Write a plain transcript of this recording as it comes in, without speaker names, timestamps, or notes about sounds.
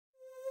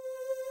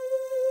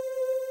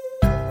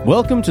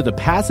Welcome to the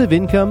Passive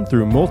Income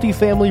Through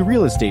Multifamily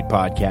Real Estate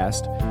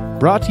podcast,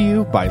 brought to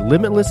you by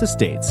Limitless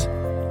Estates,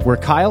 where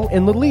Kyle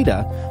and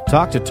Lolita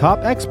talk to top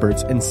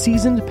experts and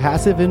seasoned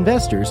passive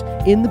investors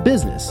in the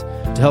business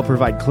to help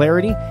provide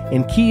clarity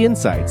and key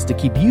insights to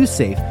keep you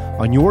safe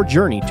on your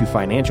journey to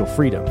financial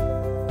freedom.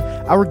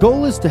 Our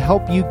goal is to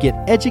help you get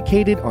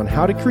educated on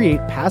how to create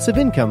passive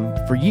income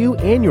for you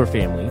and your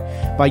family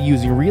by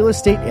using real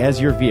estate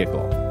as your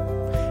vehicle.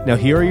 Now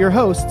here are your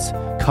hosts,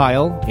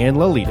 Kyle and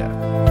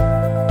Lolita.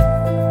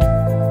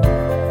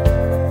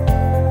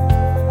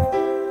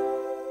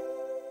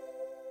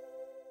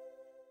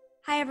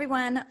 Hi,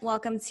 everyone.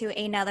 Welcome to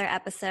another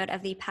episode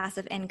of the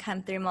Passive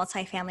Income Through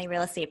Multifamily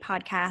Real Estate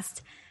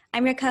podcast.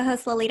 I'm your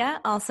co-host,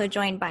 Lolita, also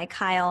joined by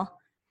Kyle.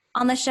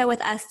 On the show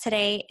with us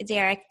today,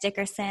 Derek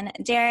Dickerson.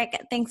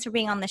 Derek, thanks for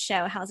being on the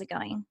show. How's it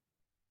going?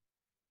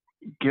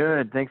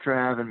 Good. Thanks for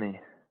having me.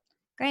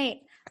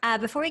 Great.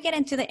 Before we get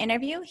into the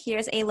interview,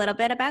 here's a little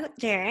bit about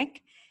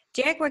Derek.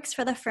 Derek works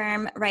for the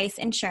firm Rice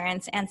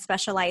Insurance and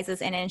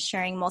specializes in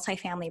insuring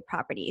multifamily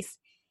properties.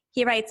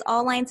 He writes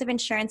all lines of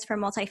insurance for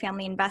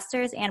multifamily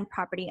investors and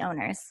property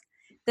owners.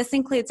 This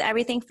includes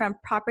everything from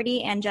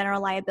property and general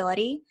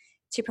liability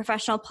to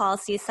professional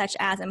policies such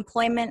as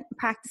employment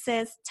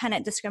practices,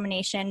 tenant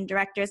discrimination,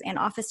 directors and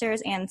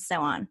officers, and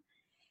so on.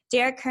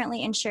 Derek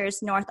currently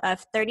insures north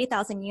of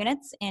 30,000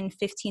 units in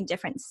 15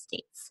 different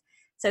states.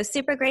 So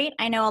super great.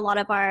 I know a lot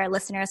of our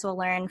listeners will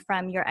learn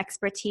from your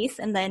expertise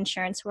in the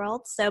insurance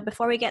world. So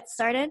before we get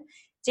started,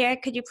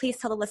 Derek, could you please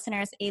tell the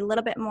listeners a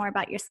little bit more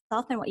about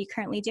yourself and what you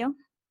currently do?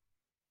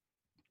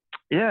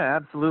 Yeah,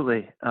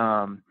 absolutely.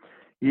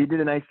 You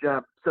did a nice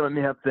job summing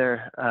me up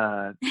there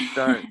to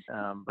start.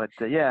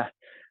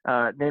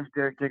 Name's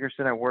Derek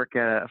Dickerson. I work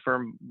at a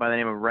firm by the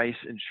name of Rice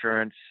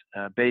Insurance,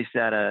 based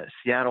out of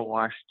Seattle,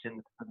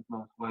 Washington,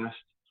 Northwest.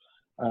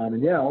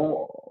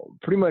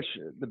 Pretty much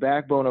the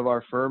backbone of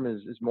our firm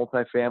is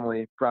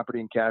multifamily property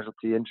and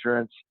casualty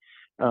insurance.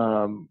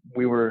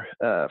 We were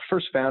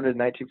first founded in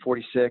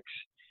 1946.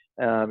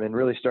 And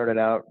really started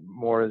out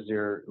more as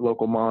your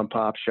local mom and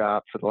pop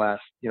shop for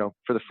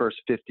the first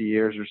 50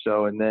 years or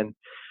so. And then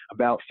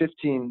about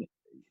 15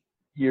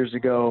 years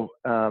ago,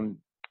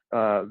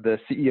 the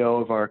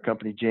CEO of our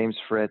company, James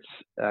Fritz,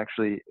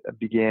 actually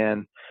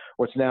began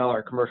what's now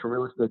our commercial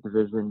real estate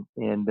division.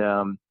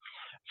 And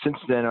since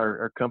then,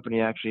 our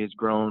company actually has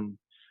grown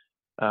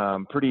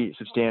pretty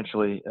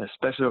substantially,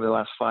 especially over the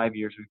last 5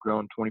 years. We've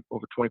grown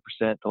over 20%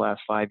 the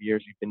last 5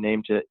 years. We've been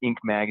named to Inc.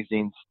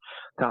 magazine's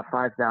top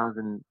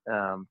 5,000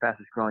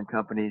 fastest growing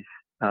companies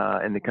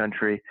in the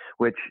country,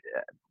 which,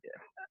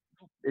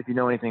 if you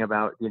know anything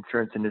about the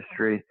insurance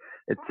industry,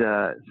 it's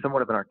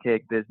somewhat of an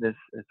archaic business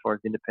as far as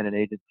the independent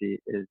agency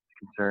is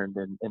concerned.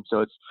 And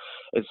so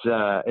it's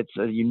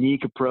a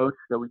unique approach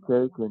that we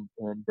take, and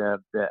the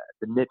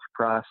niche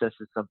process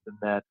is something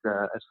that,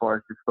 as far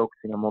as just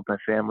focusing on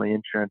multifamily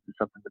insurance, is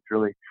something that's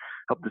really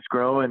helped us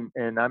grow.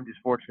 And I'm just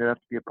fortunate enough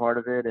to be a part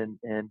of it. And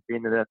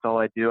being that that's all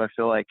I do, I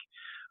feel like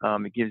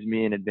it gives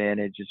me an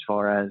advantage as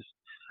far as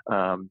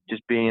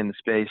just being in the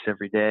space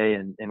every day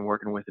and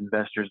working with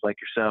investors like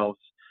yourselves.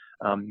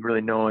 Really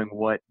knowing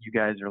what you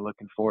guys are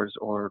looking for,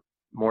 or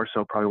more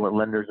so probably what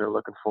lenders are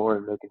looking for,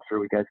 and making sure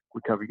we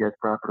cover you guys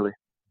properly.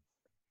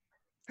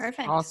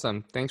 Perfect.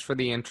 Awesome. Thanks for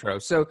the intro.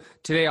 So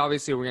today,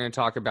 obviously, we're going to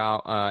talk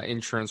about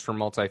insurance for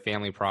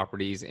multifamily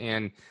properties.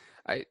 And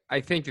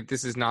I think that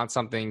this is not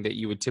something that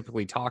you would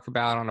typically talk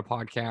about on a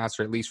podcast,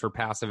 or at least for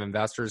passive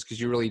investors, because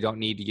you really don't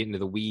need to get into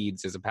the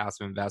weeds as a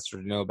passive investor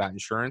to know about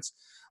insurance.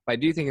 But I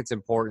do think it's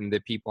important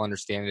that people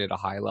understand it at a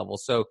high level.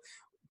 So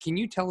can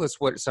you tell us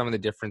what some of the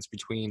difference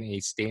between a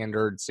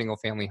standard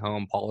single-family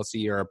home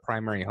policy or a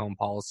primary home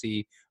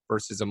policy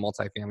versus a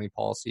multifamily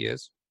policy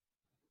is?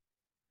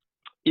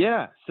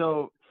 Yeah.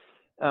 So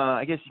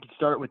I guess you can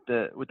start with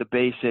the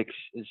basics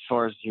as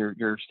far as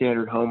your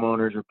standard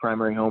homeowners or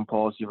primary home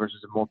policy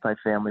versus a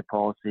multifamily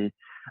policy.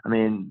 I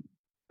mean,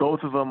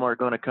 both of them are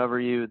going to cover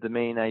you. The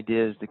main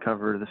idea is to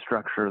cover the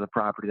structure of the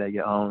property that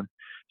you own.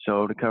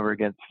 So to cover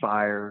against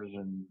fires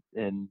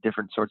and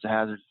different sorts of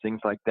hazards, things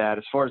like that.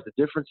 As far as the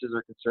differences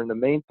are concerned, the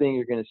main thing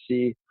you're going to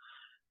see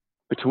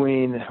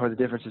the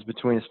differences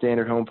between a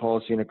standard home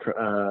policy and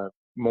a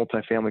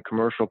multifamily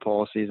commercial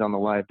policy is on the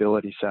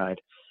liability side.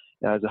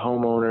 Now, as a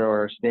homeowner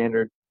or a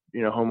standard,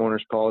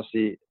 homeowner's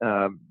policy,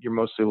 you're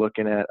mostly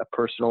looking at a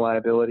personal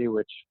liability,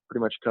 which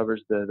pretty much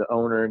covers the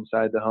owner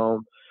inside the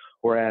home.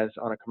 Whereas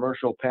on a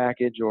commercial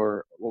package,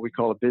 or what we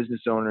call a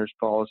business owner's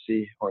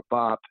policy, or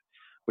BOP,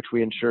 which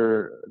we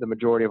insure the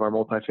majority of our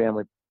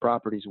multifamily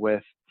properties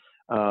with,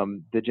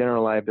 the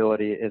general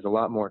liability is a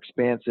lot more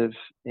expansive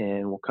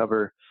and will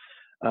cover,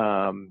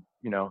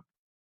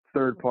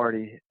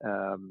 third-party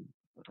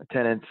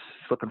tenants,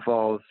 slip and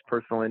falls,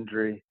 personal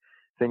injury,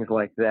 things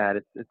like that.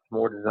 It's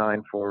more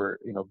designed for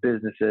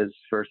businesses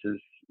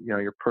versus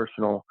your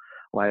personal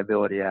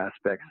liability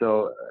aspect.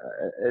 So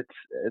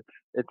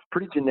it's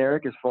pretty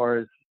generic as far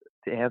as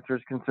the answer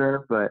is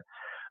concerned, but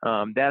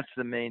that's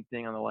the main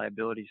thing on the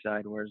liability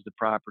side, whereas the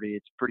property,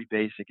 it's pretty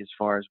basic as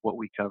far as what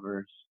we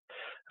cover,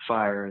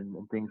 fire and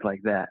things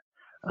like that.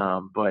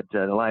 But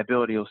the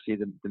liability, you'll see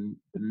the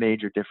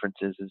major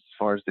differences as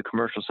far as the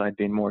commercial side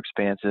being more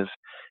expansive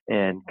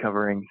and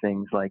covering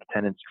things like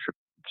tenants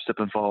slip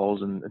and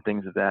falls and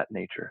things of that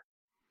nature.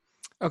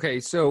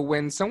 Okay, so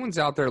when someone's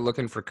out there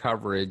looking for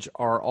coverage,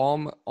 are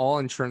all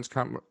insurance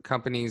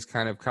companies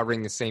kind of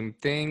covering the same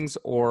things,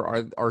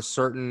 or are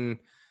certain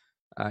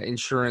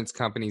insurance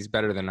companies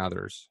better than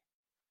others?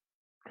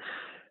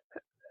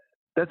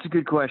 That's a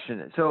good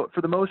question. So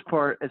for the most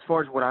part, as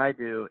far as what I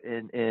do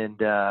in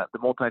the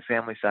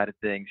multifamily side of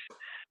things,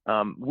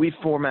 we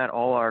format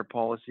all our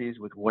policies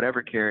with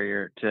whatever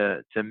carrier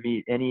to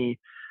meet any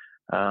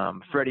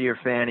Freddie or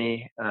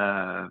Fannie,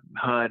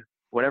 HUD,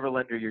 whatever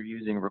lender you're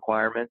using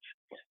requirements.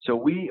 So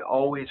we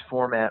always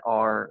format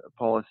our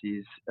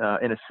policies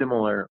in a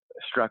similar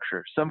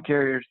structure.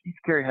 Each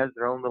carrier has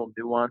their own little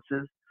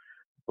nuances.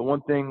 But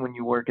one thing when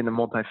you work in the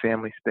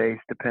multifamily space,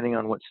 depending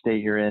on what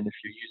state you're in, if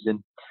you're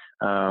using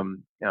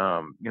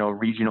a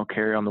regional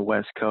carrier on the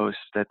West Coast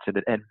that's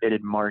an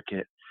admitted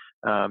market,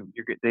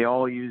 they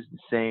all use the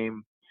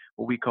same,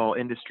 what we call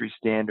industry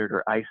standard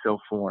or ISO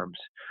forms,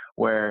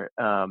 where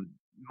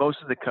most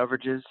of the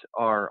coverages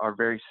are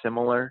very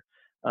similar.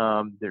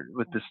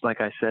 With this,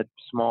 like I said,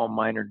 small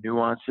minor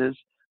nuances,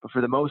 but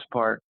for the most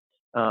part,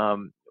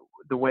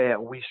 the way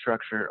that we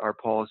structure our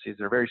policies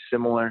are very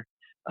similar.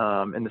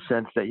 In the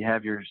sense that you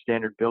have your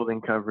standard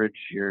building coverage,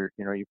 your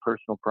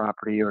personal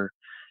property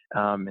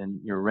and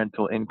your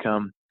rental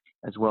income,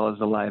 as well as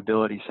the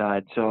liability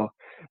side. So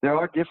there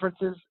are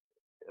differences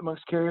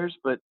amongst carriers,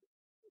 but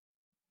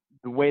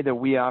the way that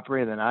we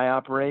operate and I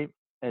operate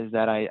is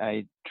that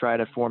I try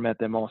to format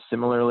them all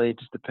similarly. It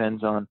just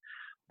depends on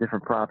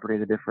different property,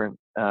 the different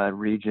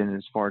region,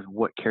 as far as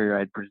what carrier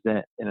I'd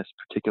present in a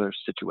particular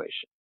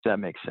situation. If that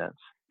makes sense.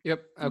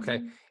 Yep.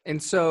 Okay.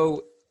 And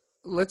so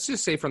let's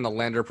just say from the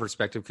lender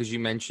perspective, because you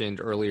mentioned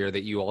earlier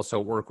that you also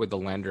work with the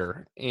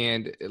lender,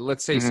 and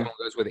let's say someone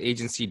goes with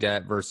agency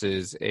debt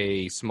versus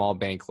a small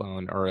bank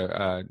loan or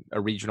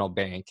a regional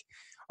bank.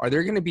 Are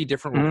there going to be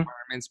different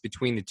requirements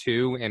between the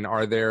two? And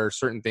are there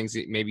certain things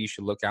that maybe you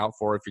should look out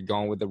for if you're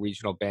going with a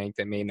regional bank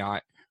that may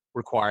not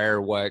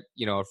require what,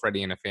 a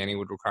Freddie and a Fannie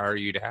would require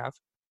you to have?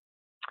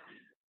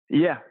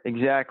 Yeah,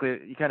 exactly.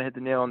 You kind of hit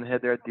the nail on the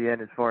head there at the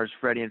end. As far as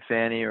Freddie and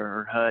Fannie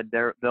or HUD,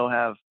 they'll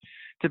have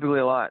typically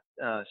a lot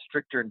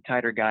stricter and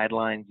tighter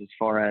guidelines as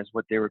far as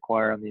what they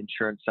require on the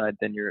insurance side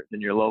than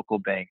your local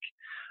bank.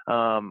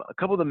 A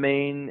couple of the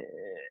main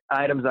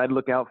items I'd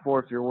look out for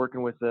if you're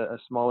working with a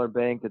smaller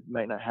bank that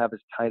might not have as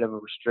tight of a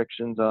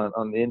restrictions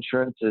on the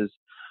insurance is,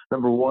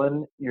 number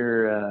one,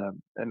 your a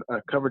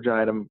coverage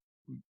item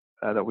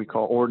that we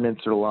call ordinance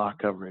or law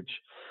coverage.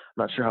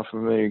 I'm not sure how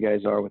familiar you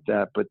guys are with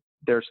that, but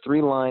there's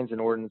 3 lines in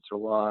ordinance or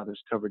law.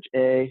 There's coverage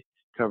A,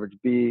 coverage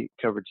B,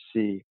 coverage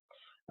C.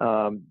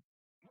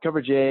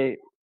 Coverage A,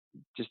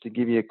 just to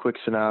give you a quick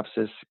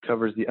synopsis,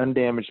 covers the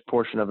undamaged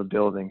portion of a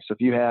building. So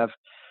if you have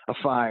a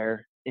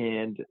fire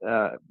and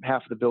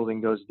half of the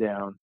building goes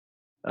down,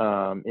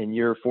 and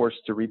you're forced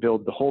to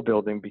rebuild the whole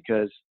building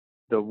because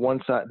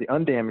the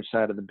undamaged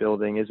side of the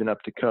building isn't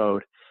up to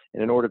code,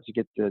 and in order to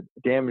get the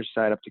damaged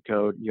side up to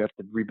code, you have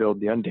to rebuild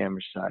the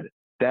undamaged side.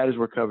 That is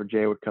where coverage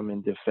A would come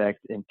into effect.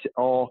 And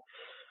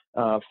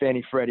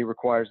Fannie Freddie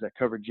requires that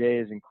coverage A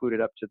is included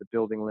up to the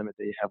building limit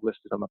that you have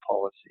listed on the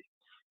policy.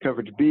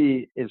 Coverage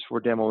B is for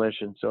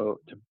demolition. So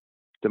to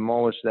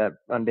demolish that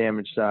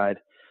undamaged side,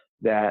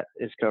 that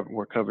is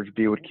where coverage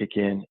B would kick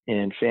in.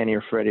 And Fannie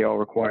or Freddie all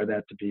require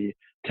that to be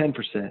 10%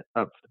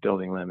 up the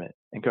building limit.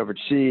 And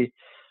coverage C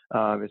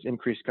is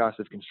increased cost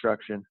of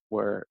construction,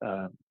 where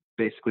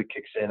basically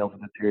kicks in over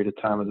the period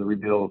of time of the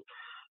rebuild.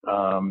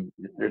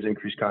 If there's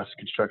increased cost of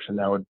construction,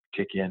 that would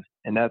kick in.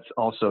 And that's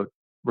also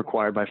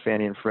required by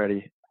Fannie and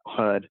Freddie,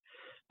 HUD,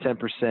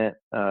 10%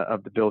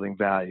 of the building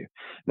value.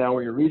 Now,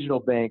 where your regional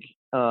bank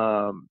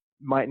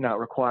might not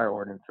require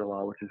ordinance or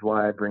law, which is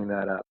why I bring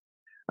that up.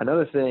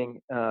 Another thing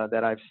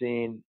that I've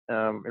seen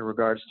in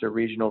regards to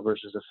regional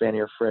versus a Fannie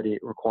or Freddie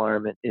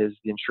requirement is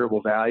the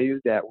insurable value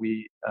that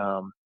we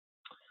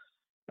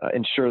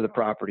insure the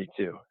property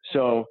to.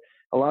 So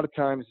a lot of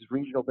times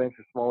regional banks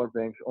or smaller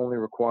banks only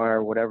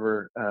require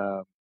whatever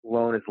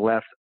loan is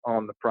left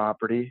on the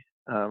property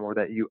or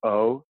that you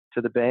owe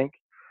to the bank.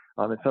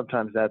 And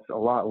sometimes that's a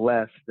lot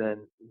less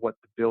than what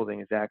the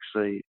building is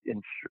actually,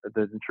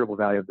 the insurable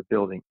value of the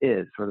building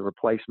is, or the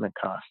replacement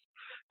cost.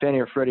 Fannie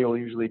or Freddie will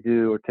usually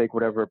do or take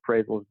whatever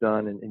appraisal is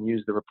done and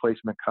use the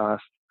replacement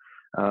cost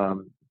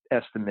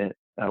estimate,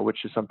 which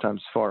is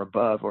sometimes far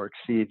above or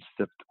exceeds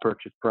the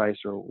purchase price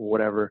or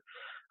whatever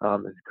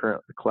is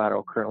the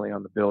collateral currently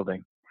on the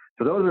building.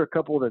 So those are a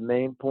couple of the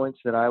main points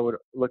that I would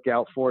look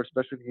out for,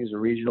 especially if you use a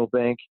regional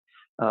bank.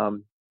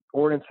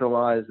 Ordinance or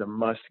law is a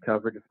must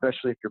coverage,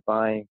 especially if you're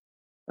buying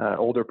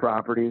older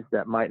properties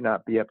that might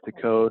not be up to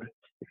code.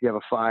 If you have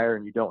a fire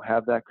and you don't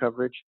have that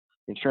coverage,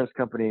 the insurance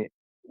company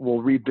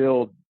will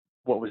rebuild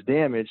what was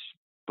damaged,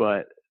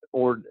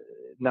 or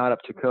not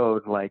up to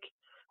code, like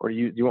or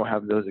you won't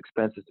have those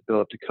expenses to build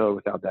up to code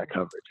without that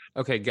coverage.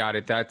 Okay, got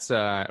it. That's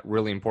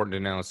really important to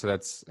know. So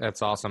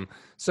that's awesome.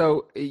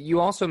 So you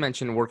also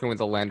mentioned working with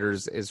the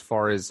lenders as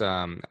far as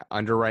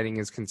underwriting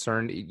is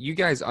concerned. You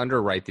guys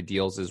underwrite the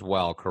deals as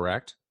well,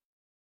 correct?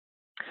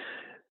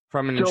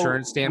 From an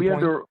insurance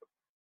standpoint?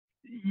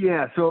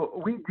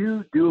 So we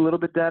do a little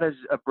bit of that as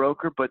a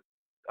broker, but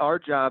our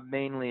job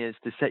mainly is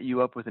to set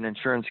you up with an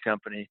insurance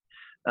company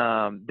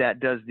that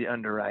does the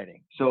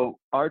underwriting. So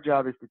our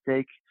job is to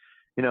take,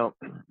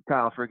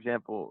 Kyle, for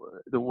example,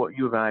 what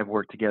you and I have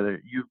worked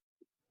together. You've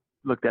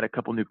looked at a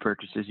couple new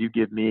purchases. You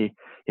give me,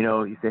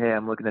 you say, hey,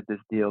 I'm looking at this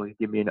deal. You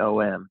give me an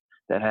OM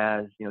that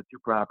has, 2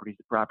 properties,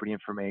 the property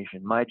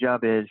information. My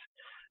job is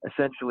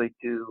essentially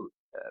to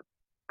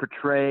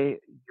portray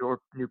your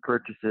new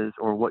purchases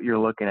or what you're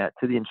looking at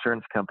to the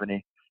insurance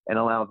company and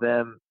allow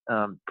them,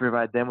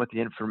 provide them with the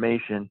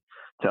information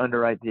to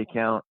underwrite the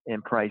account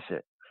and price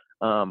it.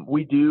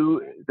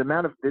 The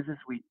amount of business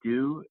we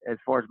do as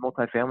far as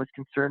multifamily is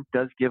concerned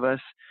does give us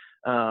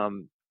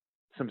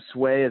some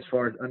sway as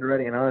far as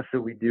underwriting. And honestly,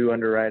 we do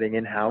underwriting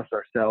in-house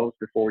ourselves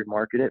before we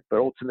market it. But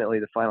ultimately,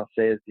 the final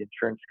say is the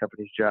insurance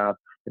company's job,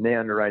 and they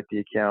underwrite the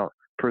account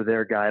per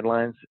their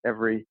guidelines.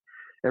 Every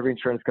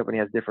insurance company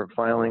has different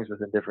filings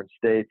within different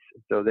states.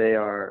 So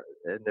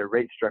and their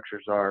rate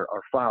structures are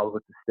filed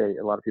with the state.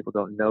 A lot of people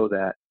don't know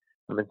that.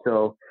 And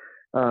so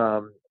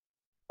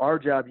our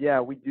job,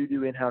 we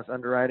do in-house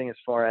underwriting as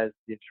far as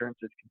the insurance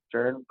is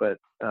concerned, but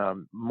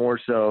more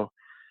so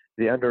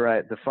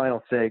the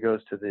final say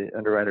goes to the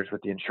underwriters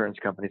with the insurance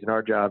companies. And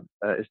our job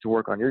is to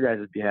work on your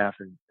guys' behalf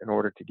in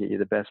order to get you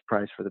the best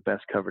price for the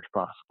best coverage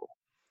possible.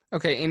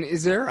 Okay, and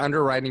is their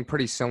underwriting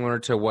pretty similar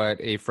to what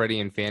a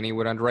Freddie and Fannie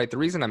would underwrite? The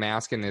reason I'm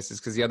asking this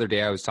is because the other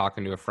day I was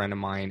talking to a friend of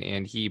mine,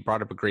 and he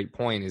brought up a great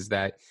point, is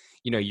that,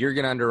 you're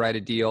going to underwrite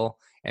a deal,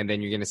 and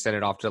then you're going to send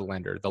it off to the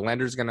lender. The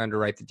lender's going to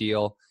underwrite the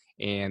deal,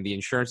 and the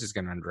insurance is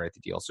going to underwrite the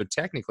deal. So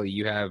technically,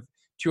 you have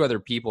 2 other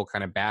people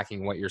kind of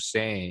backing what you're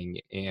saying,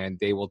 and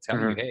they will tell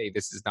you, hey,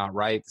 this is not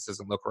right, this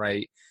doesn't look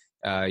right,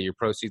 your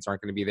proceeds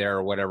aren't going to be there,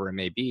 or whatever it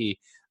may be.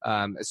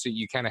 So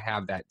you kind of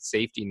have that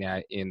safety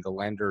net in the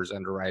lender's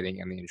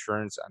underwriting and the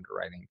insurance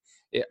underwriting.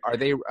 Are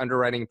they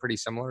underwriting pretty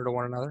similar to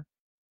one another?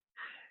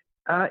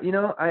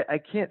 I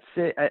can't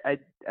say.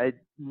 I'm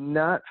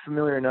not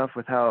familiar enough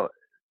with how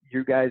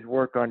you guys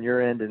work on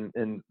your end,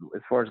 and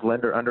as far as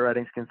lender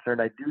underwriting is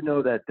concerned. I do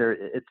know that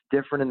it's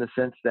different in the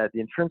sense that the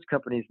insurance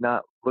company is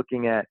not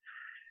looking at,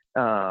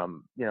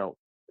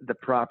 the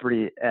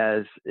property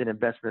as an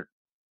investment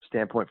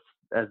standpoint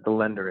as the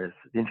lender is.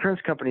 The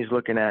insurance company is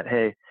looking at,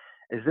 hey,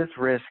 is this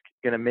risk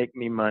going to make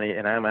me money,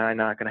 and am I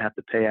not going to have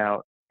to pay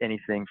out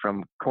anything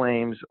from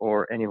claims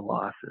or any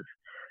losses?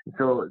 And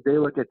so they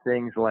look at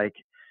things like,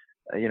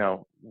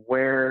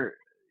 where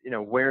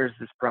is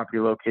this property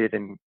located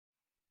in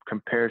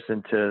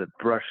comparison to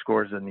brush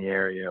scores in the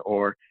area,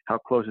 or how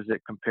close is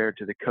it compared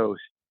to the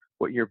coast?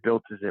 What year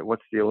built is it?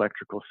 What's the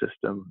electrical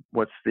system?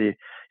 What's the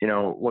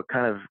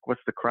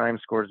crime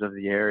scores of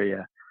the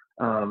area,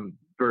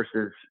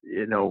 versus,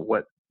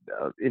 what,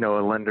 a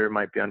lender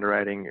might be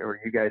underwriting, or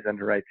you guys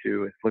underwrite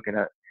to, is looking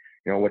at,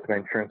 what's my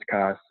insurance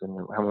costs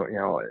and how,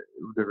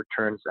 the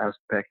returns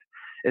aspect.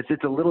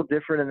 It's a little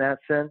different in that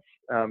sense.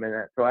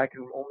 So I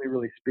can only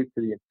really speak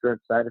to the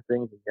insurance side of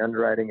things and the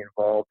underwriting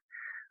involved.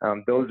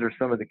 Those are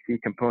some of the key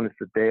components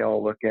that they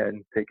all look at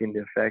and take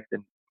into effect,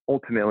 and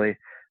ultimately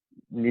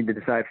need to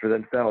decide for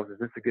themselves, is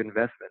this a good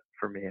investment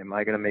for me? Am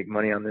I going to make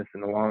money on this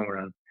in the long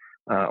run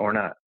or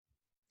not?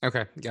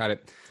 Okay, got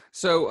it.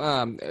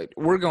 So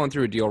we're going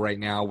through a deal right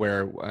now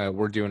where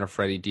we're doing a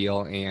Freddie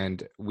deal,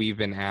 and we've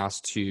been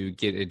asked to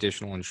get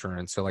additional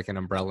insurance, so like an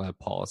umbrella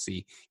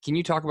policy. Can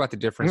you talk about the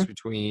difference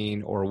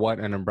between, or what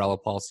an umbrella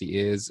policy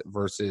is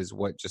versus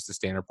what just a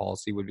standard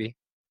policy would be?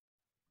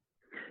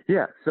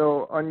 Yeah,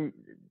 so on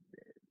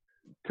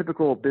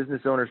typical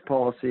business owner's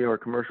policy or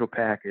commercial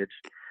package,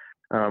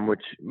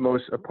 which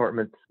most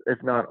apartments,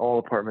 if not all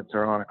apartments,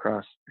 are on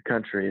across the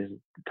country, is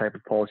the type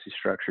of policy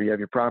structure. You have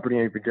your property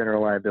and your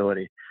general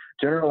liability.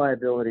 General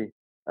liability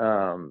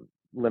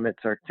limits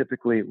are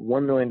typically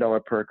 $1 million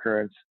per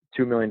occurrence,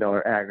 $2 million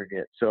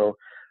aggregate. So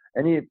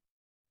any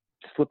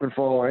slip and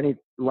fall or any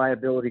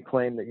liability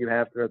claim that you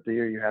have throughout the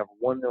year, you have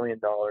 $1 million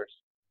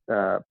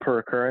per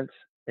occurrence,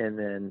 and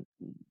then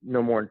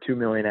no more than $2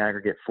 million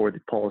aggregate for the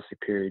policy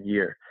period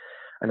year.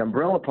 An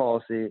umbrella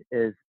policy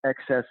is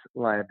excess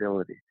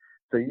liability.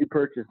 So you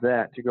purchase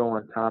that to go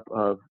on top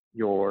of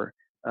your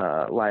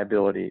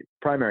liability,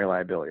 primary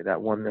liability, that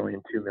 $1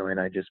 million, $2 million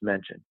I just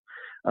mentioned.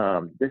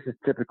 This is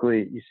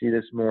typically, you see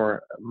this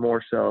more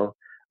so,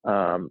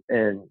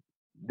 and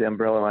the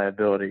umbrella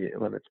liability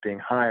limits being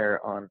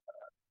higher on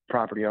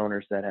property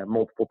owners that have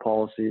multiple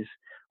policies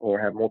or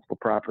have multiple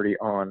properties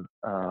on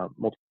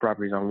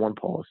one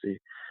policy,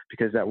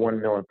 because that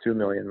 $1 million, $2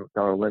 million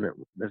limit,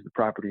 as the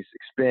properties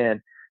expand,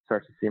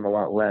 starts to seem a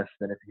lot less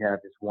than if you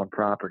have just one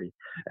property.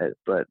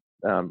 But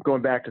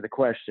going back to the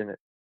question,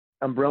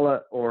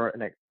 umbrella, or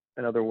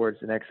in other words,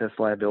 an excess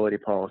liability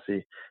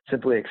policy,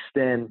 simply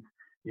extends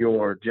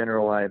your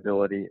general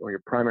liability or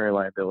your primary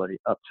liability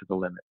up to the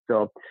limit.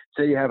 So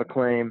say you have a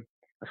claim,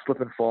 a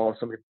slip and fall,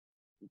 somebody,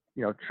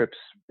 trips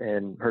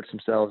and hurts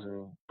themselves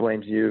and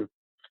blames you,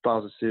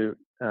 files a suit,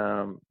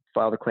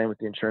 file the claim with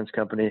the insurance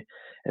company,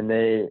 and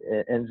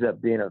it ends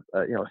up being a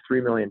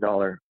 $3 million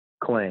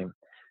claim,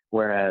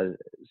 whereas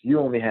you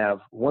only have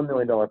 $1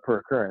 million per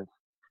occurrence,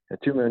 a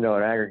 $2 million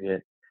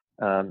aggregate.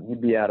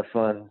 You'd be out of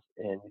funds,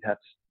 and you'd have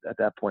to, at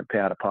that point, pay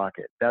out of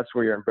pocket. That's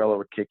where your umbrella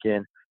would kick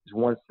in. Is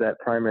once that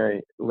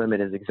primary limit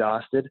is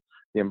exhausted,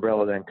 the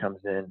umbrella then comes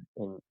in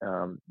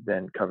and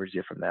then covers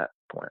you from that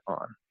point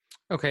on.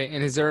 Okay,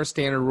 and is there a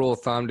standard rule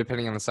of thumb,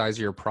 depending on the size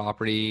of your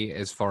property,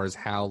 as far as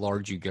how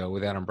large you go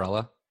with that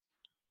umbrella?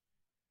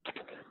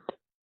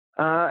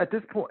 At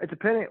this point,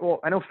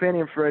 I know Fannie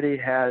and Freddie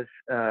has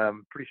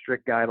pretty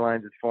strict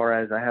guidelines as far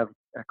as I have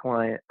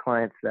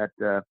clients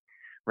that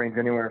range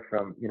anywhere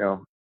from,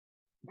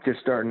 just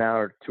starting out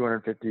or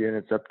 250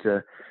 units up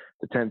to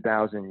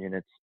 10,000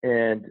 units.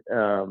 And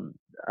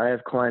I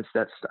have clients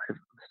that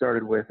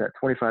started with at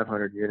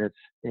 2,500 units,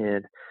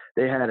 and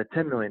they had a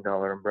 $10 million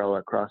umbrella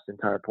across the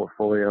entire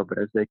portfolio. But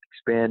as they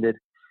expanded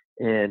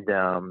and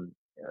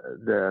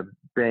the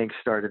banks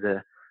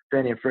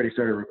Fannie and Freddie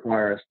started to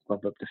require us to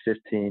bump up to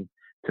 15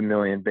 to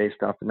million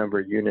based off the number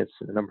of units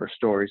and the number of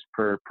stories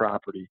per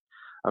property.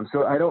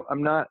 So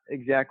I'm not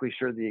exactly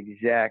sure the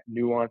exact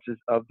nuances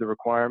of the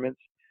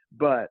requirements,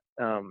 but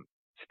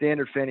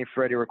standard Fannie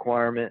Freddie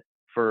requirement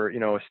for,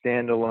 a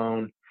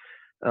standalone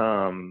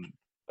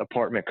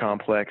apartment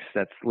complex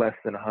that's less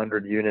than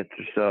 100 units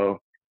or so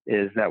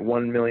is that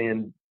 $1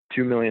 million,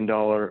 $2 million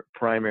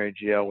primary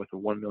GL with a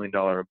 $1 million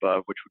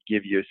above, which would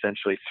give you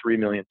essentially $3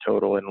 million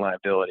total in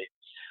liability.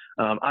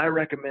 I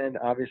recommend,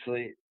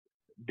 obviously,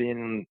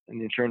 being in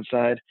the insurance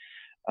side,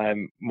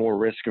 I'm more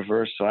risk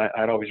averse, so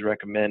I'd always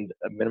recommend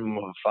a minimum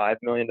of a $5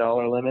 million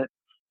limit.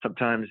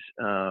 Sometimes,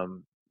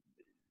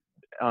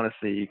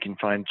 honestly, you can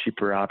find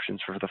cheaper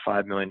options for the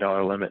 $5 million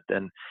limit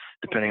than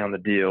depending on the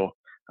deal,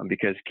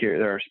 because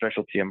there are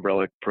specialty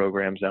umbrella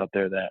programs out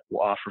there that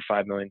will offer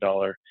 $5 million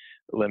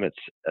limits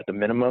at the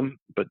minimum,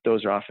 but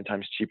those are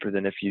oftentimes cheaper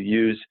than if you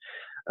use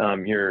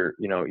your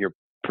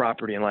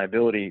property and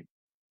liability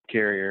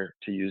carrier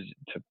to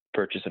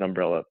purchase an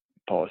umbrella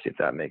policy, if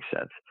that makes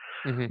sense.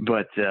 Mm-hmm.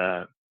 But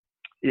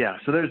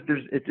so there's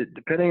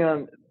depending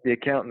on the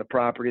account and the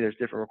property, there's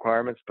different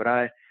requirements. But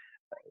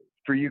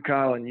for you,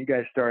 Kyle, and you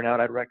guys starting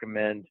out, I'd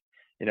recommend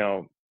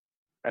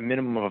a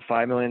minimum of a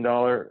 $5 million.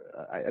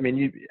 I mean,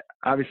 you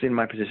obviously in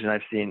my position,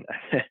 I've seen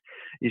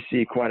you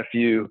see quite a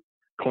few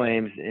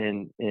claims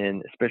in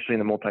especially in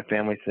the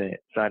multifamily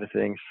side of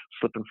things.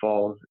 Slip and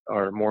falls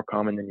are more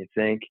common than you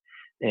think,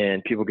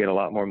 and people get a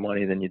lot more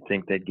money than you'd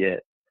think they'd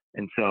get.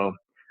 And so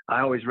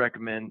I always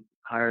recommend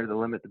higher the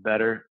limit, the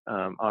better.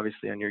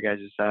 Obviously on your guys'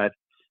 side,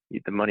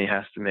 the money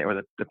has to make, or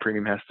the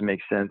premium has to make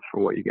sense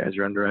for what you guys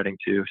are underwriting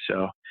to.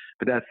 So,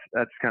 but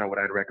that's kind of what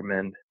I'd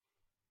recommend.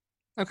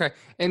 Okay.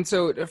 And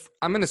so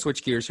I'm going to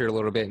switch gears here a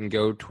little bit and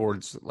go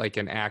towards like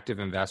an active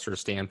investor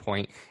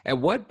standpoint. At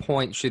what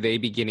point should they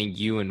be getting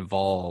you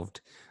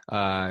involved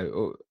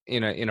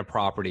in a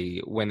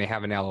property? When they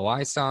have an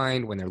LOI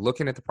signed, when they're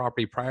looking at the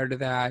property prior to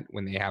that,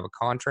 when they have a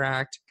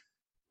contract?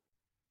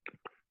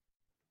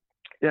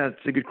 Yeah, it's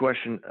a good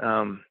question.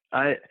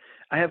 I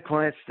have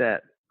clients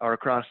that are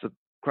across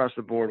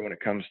the board when it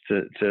comes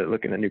to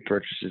looking at new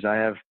purchases. I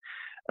have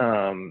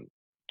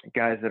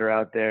guys that are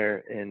out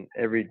there, and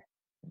every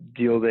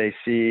deal they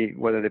see,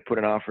 whether they put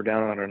an offer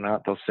down on it or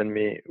not, they'll send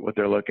me what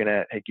they're looking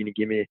at. Hey, can you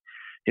give me,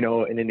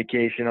 an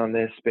indication on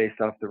this based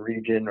off the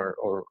region, or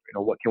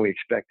what can we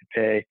expect to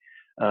pay?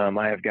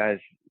 I have guys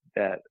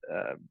that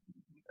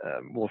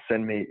will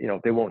send me,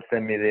 they won't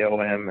send me the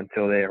OM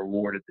until they are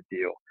awarded the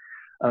deal.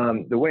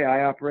 The way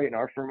I operate and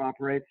our firm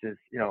operates is,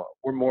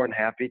 we're more than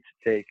happy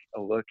to take a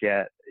look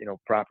at,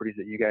 properties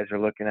that you guys are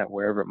looking at,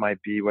 wherever it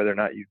might be, whether or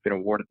not you've been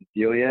awarded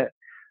the deal yet.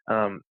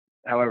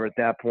 However, at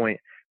that point,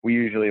 we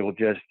usually will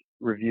just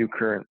review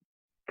current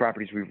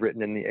properties we've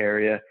written in the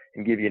area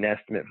and give you an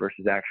estimate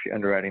versus actually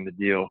underwriting the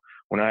deal.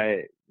 When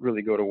I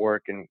really go to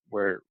work and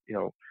where,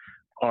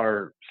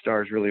 our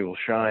stars really will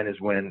shine is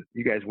when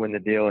you guys win the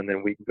deal, and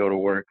then we can go to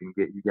work and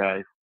get you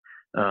guys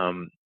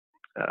an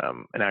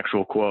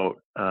actual quote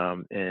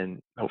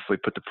and hopefully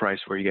put the price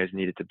where you guys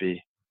need it to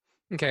be.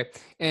 Okay.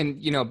 And,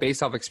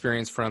 based off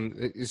experience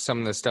from some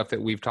of the stuff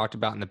that we've talked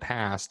about in the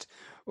past,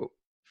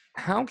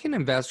 how can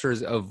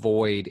investors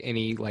avoid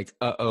any like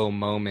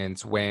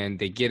moments when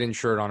they get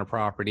insured on a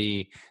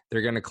property,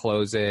 they're going to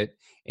close it,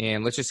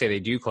 and let's just say they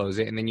do close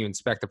it, and then you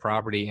inspect the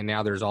property, and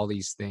now there's all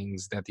these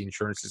things that the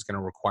insurance is going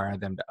to require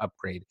them to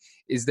upgrade?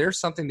 Is there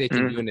something they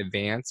can do in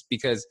advance?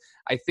 Because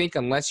I think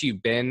unless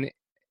you've been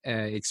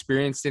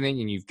experienced in it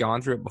and you've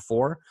gone through it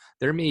before,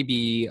 there may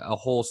be a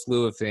whole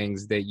slew of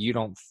things that you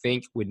don't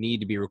think would need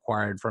to be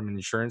required from an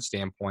insurance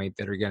standpoint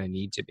that are going to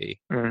need to be.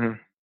 Mm-hmm.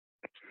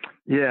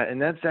 Yeah,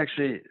 and that's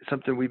actually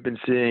something we've been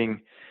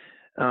seeing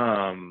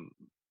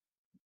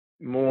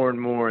more and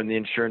more in the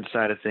insurance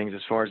side of things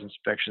as far as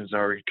inspections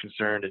are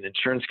concerned, and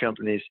insurance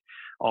companies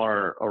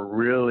are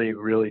really,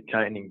 really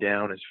tightening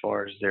down as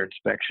far as their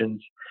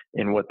inspections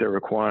and what they're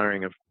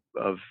requiring of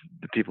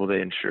the people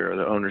they insure, or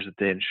the owners that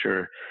they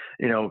insure.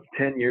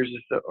 10 years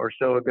or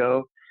so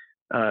ago,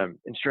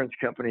 insurance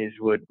companies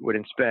would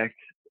inspect.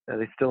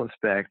 They still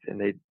inspect, and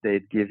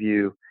they'd give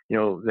you,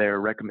 their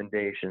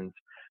recommendations,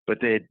 but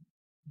they'd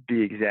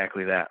be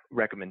exactly that,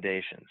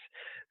 recommendations.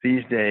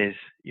 These days,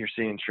 you're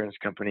seeing insurance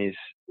companies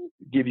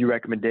give you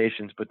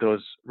recommendations, but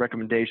those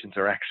recommendations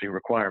are actually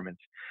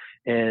requirements.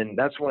 And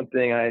that's one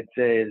thing I'd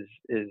say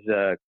is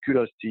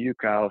kudos to you,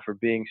 Kyle, for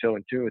being so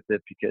in tune with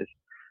it, because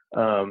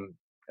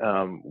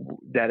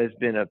that has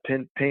been a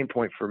pain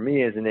point for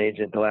me as an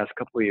agent the last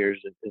couple of years,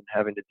 and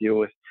having to deal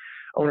with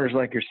owners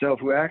like yourself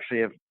who actually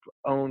have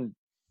owned,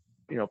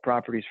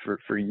 properties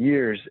for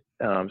years,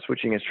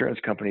 switching insurance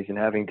companies and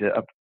having to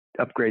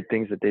upgrade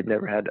things that they've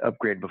never had to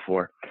upgrade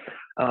before.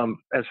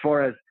 As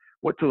far as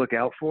what to look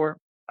out for,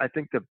 I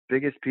think the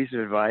biggest piece of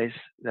advice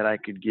that I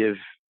could give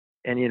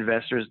any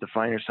investor is to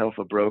find yourself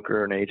a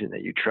broker or an agent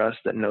that you trust,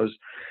 that knows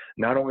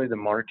not only the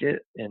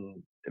market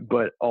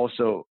but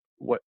also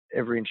what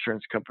every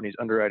insurance company's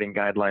underwriting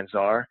guidelines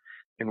are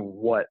and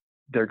what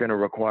they're going to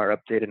require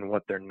updated and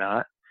what they're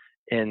not,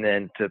 and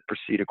then to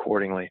proceed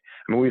accordingly.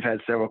 I mean, we've had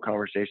several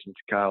conversations,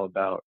 Kyle,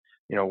 about,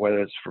 whether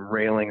it's from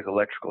railings,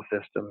 electrical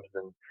systems,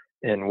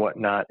 and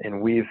whatnot.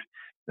 And we've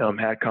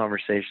had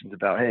conversations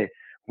about, hey,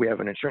 we have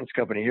an insurance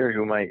company here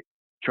who might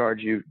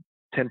charge you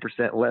 10%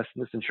 less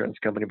than this insurance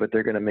company, but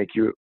they're going to make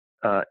you,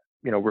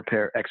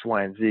 repair X,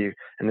 Y, and Z,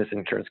 and this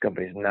insurance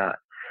company is not.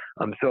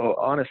 So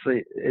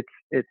honestly,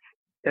 it's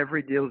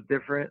every deal is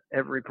different.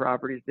 Every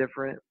property is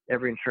different.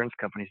 Every insurance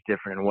company is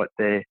different in what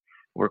they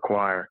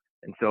require.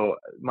 And so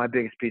my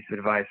biggest piece of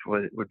advice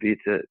would be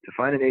to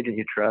find an agent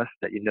you trust,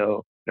 that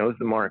knows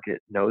the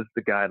market, knows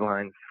the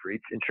guidelines for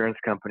each insurance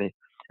company,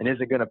 and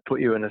isn't going to put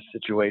you in a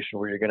situation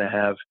where you're going to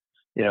have,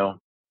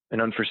 an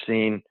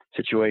unforeseen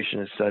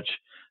situation as such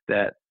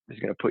that is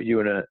going to put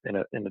you in a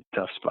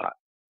tough spot.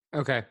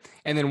 Okay.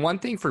 And then one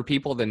thing for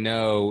people to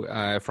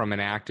know from an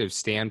active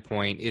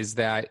standpoint is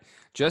that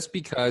just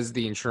because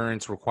the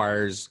insurance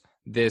requires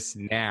this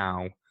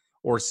now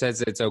or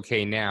says it's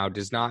okay now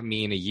does not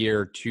mean a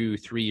year, 2,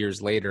 3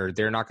 years later,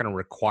 they're not going to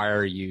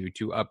require you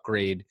to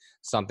upgrade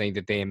something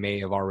that they may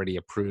have already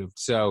approved.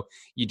 So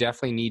you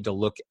definitely need to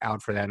look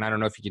out for that. And I don't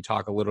know if you could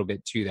talk a little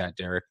bit to that,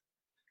 Derek.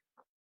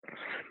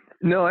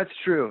 No, that's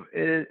true.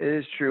 It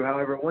is true.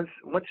 However, once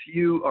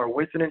you are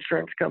with an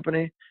insurance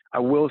company, I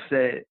will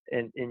say,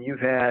 and you've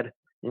had,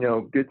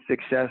 good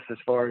success as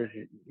far as,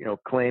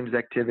 claims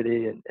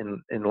activity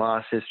and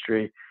loss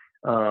history.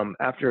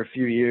 After a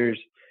few years,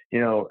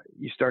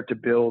 you start to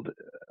build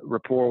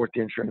rapport with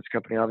the insurance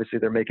company. Obviously,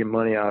 they're making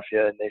money off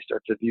you, and they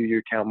start to view your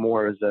account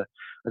more as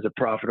a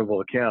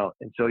profitable account.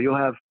 And so you'll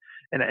have,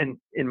 and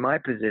in my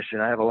position,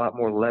 I have a lot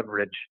more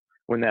leverage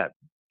when that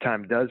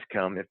time does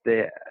come. If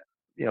they,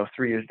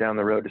 3 years down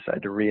the road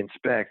decide to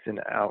reinspect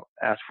and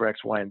ask for X,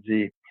 Y, and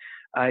Z,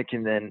 I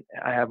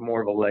have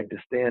more of a leg to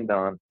stand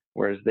on.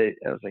 Whereas I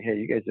was like, hey,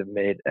 you guys have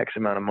made X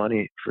amount of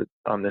money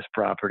on this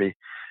property.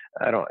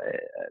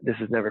 This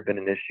has never been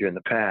an issue in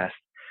the past.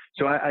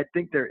 So I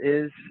think there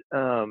is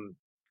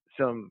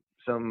some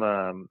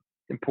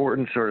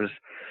importance sort of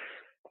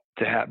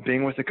to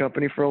being with the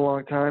company for a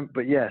long time.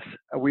 But yes,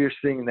 we are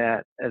seeing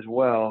that as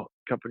well.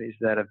 Companies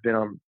that have been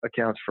on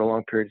accounts for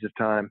long periods of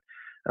time,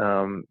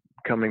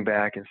 coming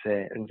back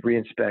and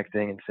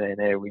reinspecting and saying,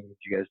 hey, we need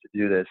you guys to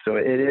do this. So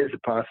it is a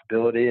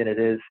possibility, and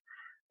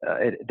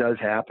it does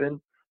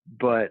happen.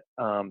 But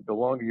the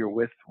longer you're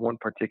with one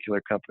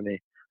particular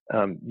company,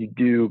 you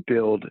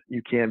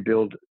can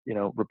build,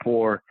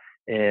 rapport.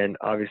 And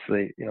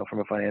obviously, from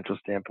a financial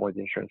standpoint,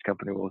 the insurance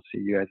company will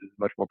see you guys as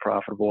much more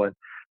profitable, and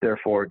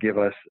therefore give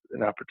us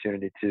an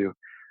opportunity to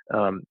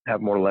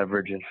have more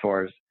leverage as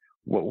far as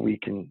what we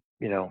can,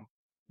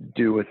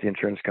 do with the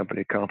insurance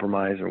company,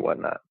 compromise or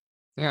whatnot.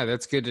 Yeah,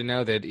 that's good to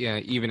know that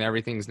even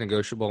everything's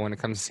negotiable when it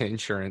comes to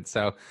insurance.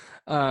 So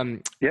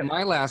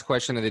My last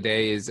question of the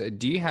day is,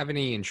 do you have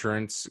any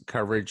insurance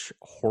coverage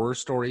horror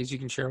stories you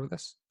can share with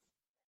us?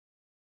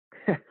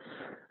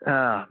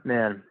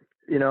 Man,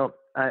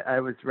 I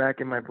was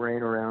racking my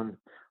brain around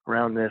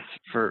this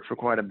for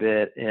quite a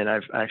bit. And I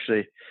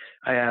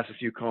asked a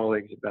few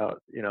colleagues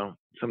about,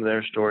 some of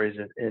their stories.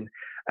 And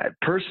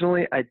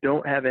personally, I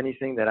don't have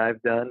anything that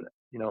I've done,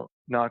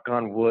 knock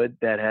on wood,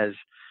 that has,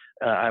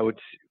 I would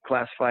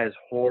classify as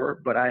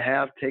horror, but I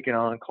have taken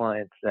on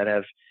clients that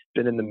have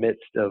been in the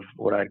midst of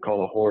what I'd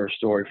call a horror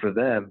story for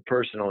them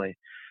personally.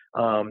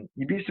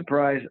 You'd be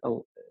surprised,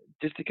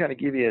 just to kind of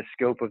give you a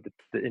scope of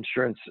the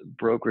insurance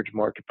brokerage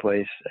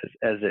marketplace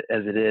as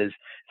it is.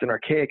 It's an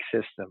archaic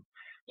system.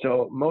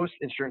 So most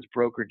insurance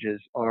brokerages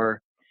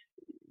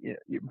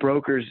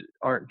brokers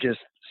aren't just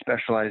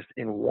specialized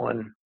in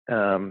one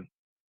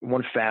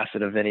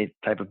facet of any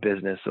type of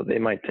business. So they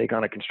might take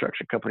on a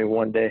construction company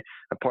one day,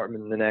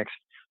 apartment the next,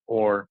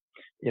 or,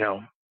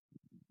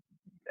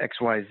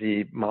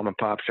 XYZ mom and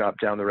pop shop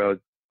down the road.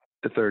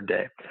 the third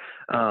day.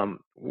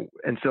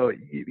 And so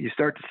you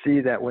start to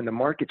see that when the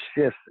market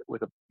shifts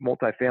with a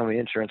multifamily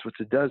insurance, which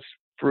it does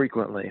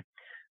frequently,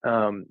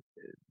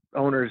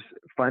 owners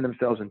find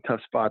themselves in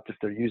tough spots if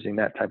they're using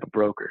that type of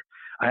broker.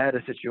 I had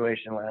a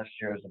situation last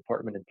year as an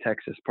apartment in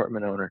Texas,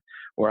 apartment owner,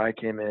 where I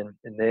came in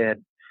and they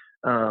had,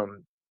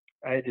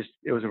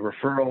 it was a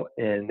referral,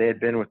 and they had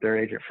been with their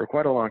agent for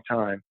quite a long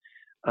time,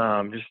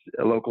 just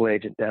a local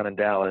agent down in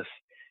Dallas.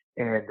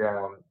 And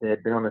they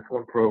had been on this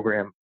one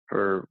program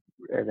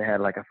and they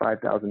had like a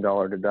 $5,000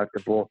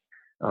 deductible,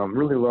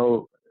 really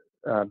low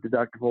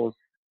deductibles,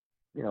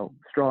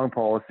 strong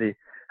policy.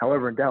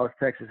 However, in Dallas,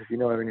 Texas, if you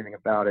know anything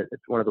about it,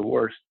 it's one of the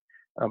worst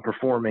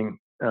performing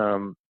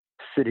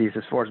cities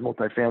as far as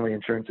multifamily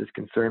insurance is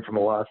concerned from a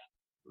loss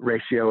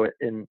ratio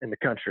in the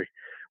country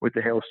with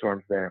the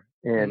hailstorms there.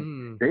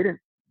 And they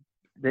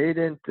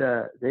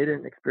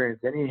didn't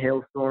experience any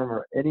hailstorm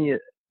or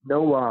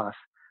no loss,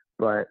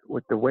 but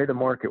with the way the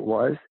market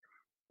was,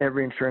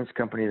 every insurance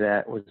company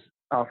that was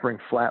offering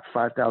flat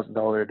 $5,000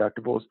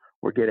 deductibles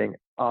were getting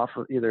off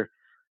of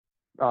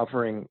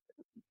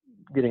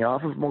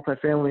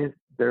multifamily,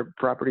 their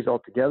properties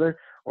altogether,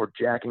 or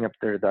jacking up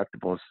their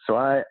deductibles. So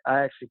I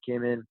actually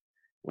came in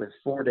with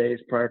 4 days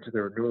prior to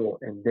the renewal,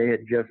 and they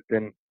had just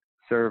been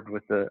served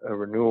with a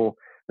renewal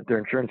that their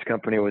insurance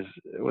company was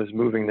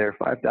moving their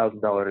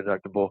 $5,000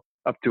 deductible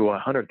up to a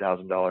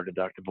 $100,000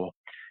 deductible.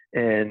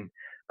 And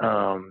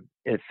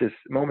it's just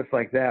moments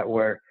like that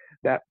where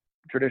that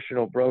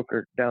traditional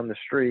broker down the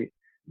street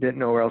didn't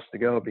know where else to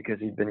go because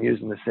he'd been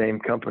using the same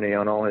company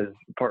on all his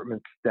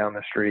apartments down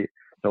the street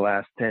the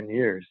last 10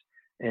 years.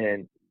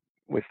 And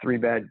with 3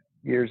 bad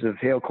years of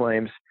hail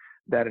claims,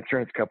 that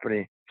insurance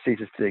company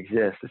ceases to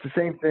exist. It's the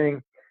same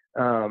thing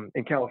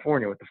in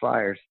California with the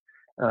fires.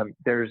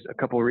 There's a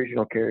couple of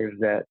regional carriers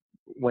that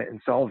went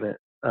insolvent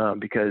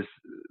because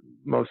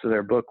most of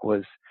their book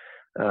was,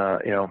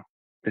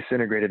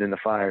 disintegrated in the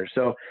fire.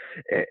 So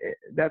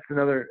that's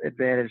another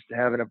advantage to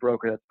having a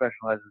broker that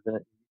specializes in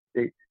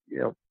it.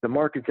 The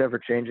market's ever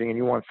changing, and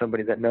you want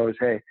somebody that knows,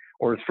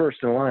 or is first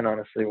in line,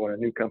 honestly, when a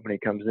new company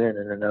comes in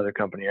and another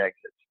company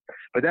exits.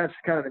 But that's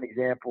kind of an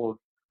example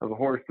of a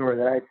horror story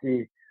that I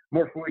see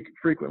more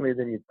frequently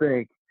than you'd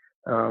think,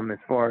 as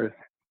far as,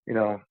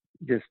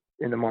 just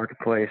in the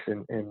marketplace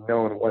and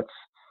knowing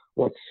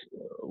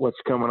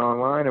what's coming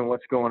online and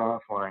what's going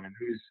offline, and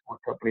what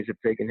companies have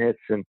taken hits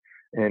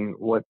and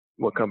what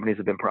companies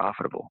have been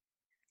profitable.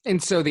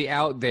 And so the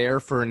out there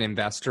for an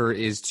investor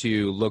is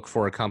to look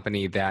for a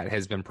company that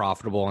has been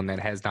profitable and that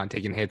has not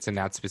taken hits in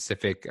that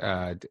specific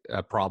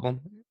problem.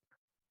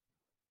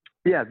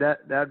 Yeah,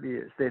 that'd be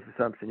a safe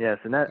assumption. Yes.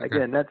 And that, okay.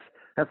 Again, that's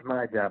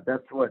my job.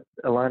 That's what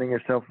aligning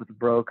yourself with a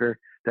broker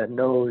that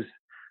knows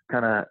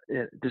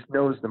just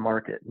knows the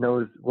market,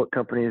 knows what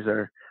companies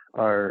are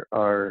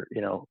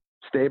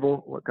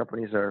stable, what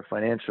companies are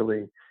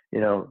financially,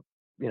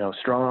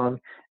 strong,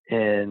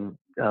 and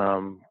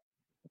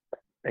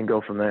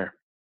go from there.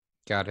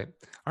 Got it.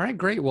 All right,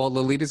 great. Well,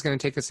 Lolita's going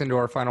to take us into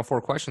our final 4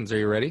 questions. Are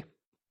you ready?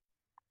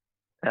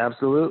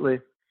 Absolutely.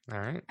 All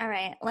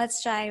right.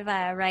 Let's dive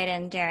right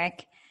in,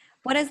 Derek.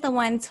 What is the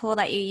one tool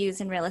that you use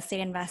in real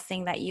estate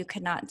investing that you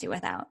could not do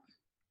without?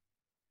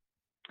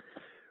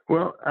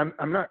 Well,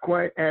 I'm not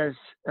quite as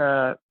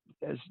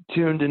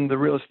tuned into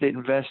real estate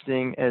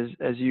investing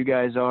as you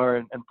guys are,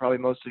 and probably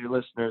most of your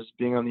listeners,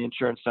 being on the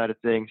insurance side of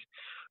things.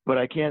 But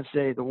I can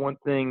say the one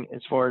thing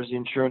as far as the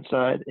insurance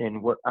side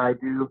and what I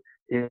do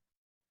is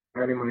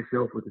surrounding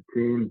myself with a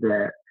team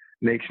that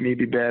makes me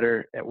be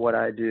better at what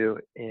I do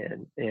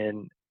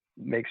and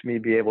makes me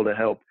be able to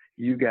help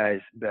you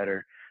guys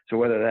better. So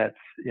whether that's,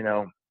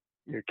 your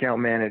account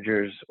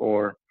managers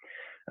or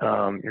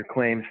your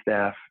claims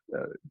staff,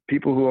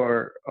 people who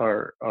are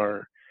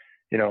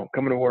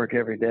coming to work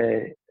every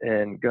day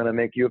and going to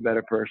make you a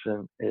better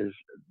person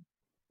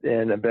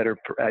and a better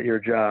at your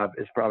job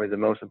is probably the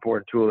most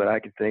important tool that I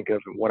can think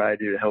of, and what I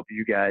do to help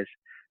you guys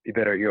be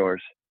better at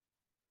yours.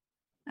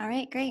 All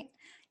right, great.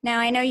 Now,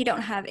 I know you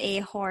don't have a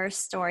horror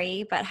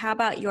story, but how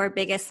about your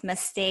biggest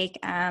mistake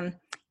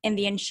in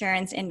the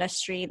insurance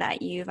industry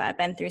that you've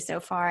been through so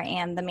far,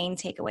 and the main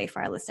takeaway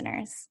for our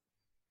listeners?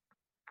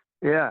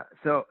 Yeah.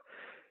 So,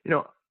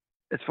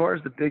 as far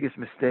as the biggest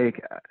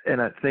mistake,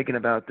 and I'm thinking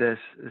about this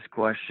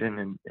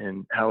question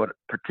and how it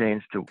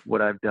pertains to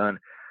what I've done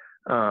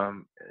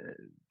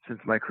since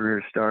my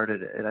career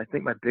started, and I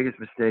think my biggest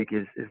mistake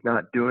is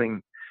not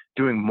doing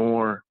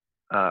more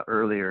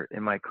earlier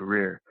in my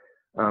career,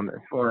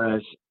 as far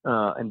as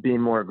and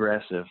being more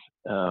aggressive,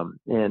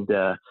 and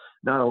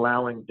not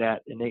allowing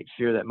that innate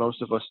fear that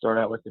most of us start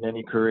out with in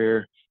any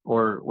career,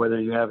 or whether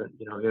you haven't,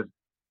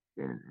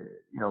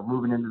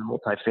 moving into the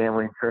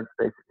multifamily insurance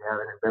space if you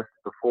haven't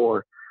invested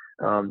before,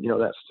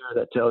 that fear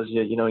that tells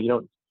you,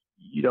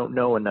 you don't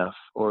know enough,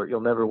 or you'll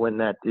never win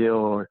that deal,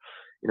 or,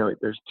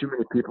 there's too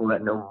many people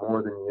that know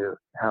more than you.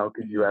 How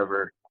could you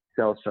ever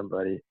tell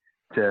somebody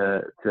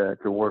to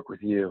work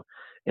with you?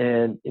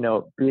 And,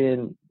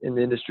 being in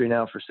the industry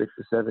now for 6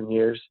 to 7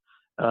 years,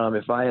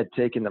 if I had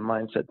taken the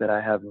mindset that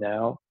I have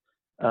now,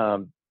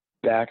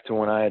 back to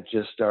when I had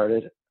just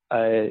started,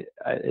 I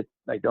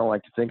don't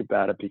like to think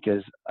about it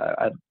because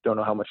I don't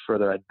know how much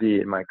further I'd be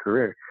in my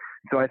career.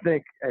 So I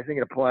think it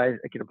can apply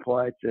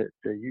to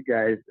you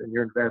guys and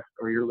your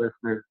your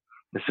listeners,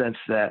 in the sense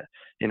that,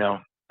 I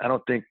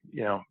don't think,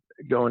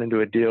 going into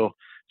a deal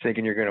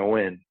thinking you're going to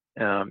win,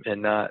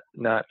 and not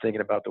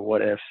thinking about the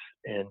what ifs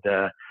and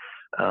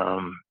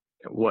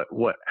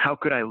how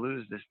could I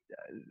lose this,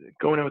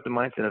 going in with the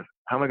mindset of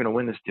how am I going to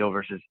win this deal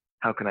versus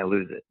how can I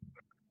lose it.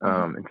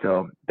 And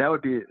so that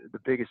would be the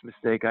biggest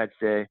mistake, I'd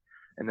say,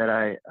 and that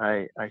I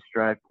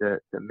strive to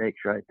make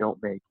sure I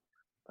don't make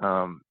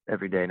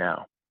every day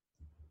now.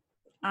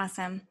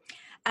 Awesome.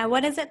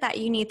 What is it that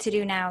you need to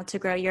do now to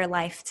grow your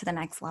life to the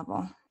next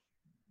level?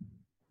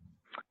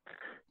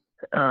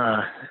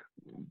 The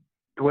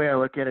way I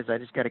look at it is I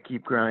just got to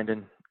keep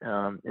grinding.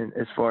 And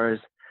as far as,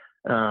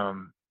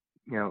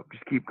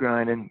 just keep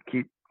grinding,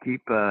 keep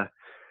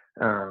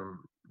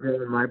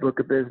growing my book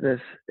of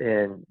business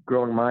and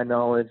growing my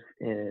knowledge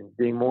and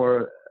being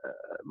more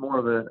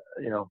of a,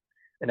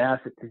 an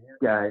asset to you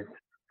guys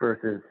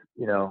versus,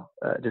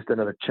 just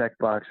another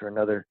checkbox or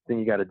another thing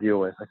you got to deal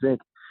with. I think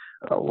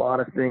a lot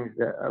of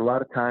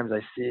times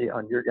I see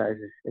in your guys'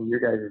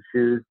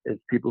 shoes is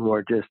people who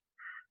are just,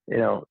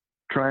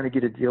 trying to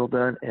get a deal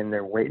done and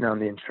they're waiting on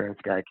the insurance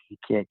guy because you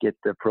can't get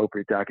the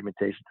appropriate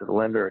documentation to the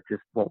lender. It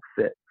just won't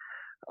fit.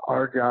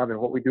 Our job and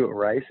what we do at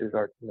Rice is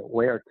the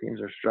way our teams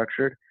are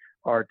structured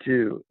are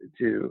to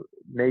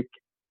make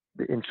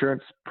the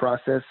insurance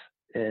process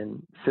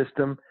and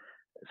system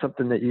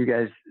something that you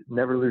guys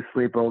never lose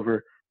sleep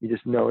over. You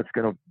just know it's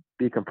going to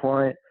be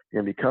compliant,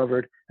 you're going to be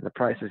covered, and the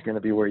price is going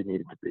to be where you need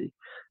it to be.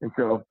 And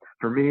so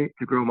for me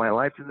to grow my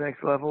life to the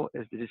next level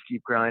is to just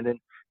keep grinding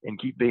and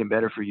keep being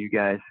better for you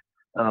guys.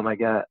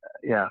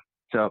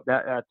 So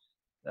that's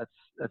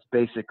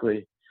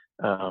basically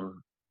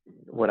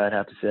what I'd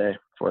have to say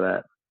for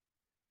that.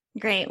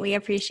 Great. We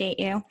appreciate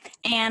you.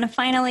 And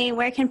finally,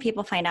 where can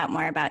people find out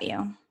more about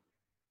you?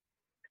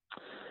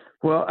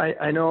 Well,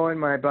 I know in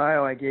my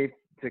bio I gave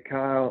to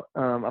Kyle,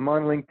 I'm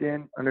on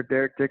LinkedIn under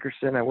Derek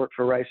Dickerson. I work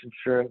for Rice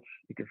Insurance.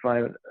 You can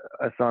find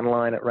us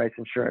online at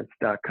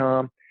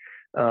riceinsurance.com.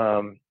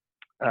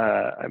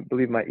 I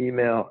believe my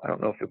email, I don't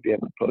know if you'll be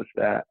able to post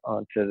that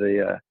onto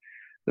the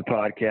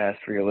podcast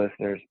for your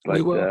listeners, but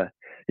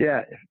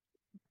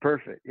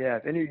perfect. Yeah.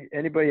 If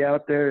anybody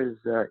out there is,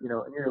 any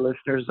of your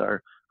listeners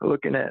are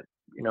looking at,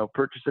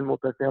 purchasing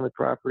multifamily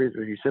properties,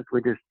 or you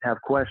simply just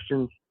have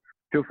questions,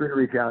 feel free to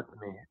reach out to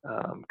me.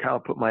 Kyle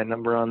put my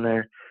number on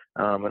there,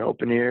 an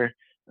open ear.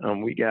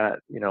 We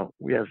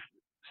have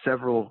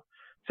several,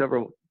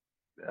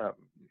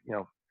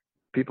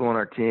 people on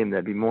our team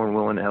that'd be more than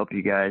willing to help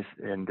you guys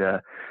and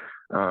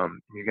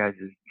you guys'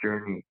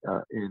 journey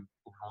in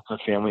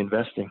multifamily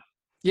investing.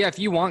 Yeah, if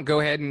you want, go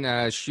ahead and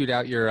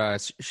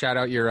shout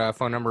out your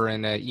phone number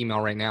and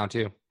email right now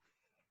too.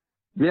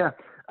 Yeah,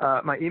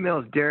 my email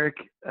is Derek,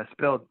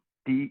 spelled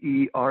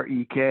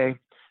DEREK,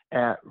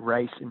 at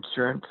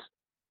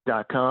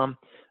riceinsurance.com.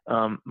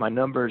 My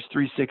number is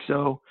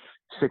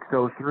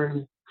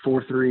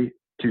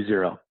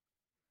 360-603-4320.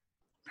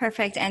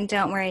 Perfect. And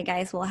don't worry,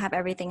 guys, we'll have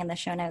everything in the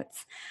show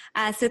notes.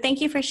 So thank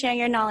you for sharing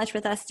your knowledge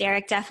with us,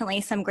 Derek. Definitely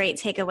some great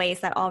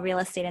takeaways that all real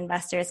estate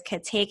investors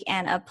could take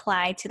and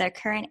apply to their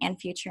current and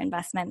future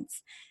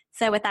investments.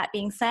 So with that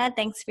being said,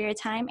 thanks for your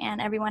time, and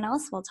everyone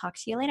else, we'll talk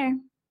to you later.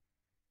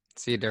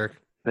 See you, Derek.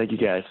 Thank you,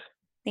 guys.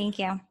 Thank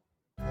you.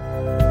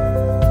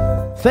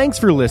 Thanks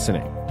for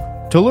listening.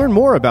 To learn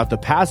more about the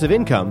Passive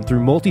Income Through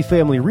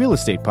Multifamily Real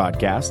Estate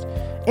podcast,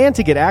 and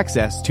to get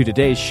access to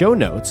today's show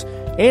notes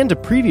and to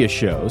previous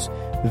shows,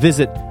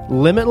 visit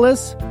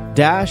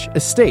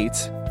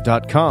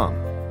limitless-estates.com.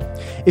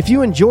 If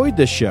you enjoyed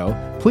this show,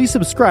 please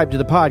subscribe to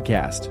the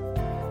podcast.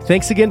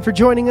 Thanks again for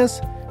joining us.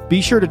 Be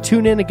sure to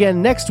tune in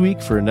again next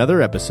week for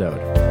another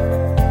episode.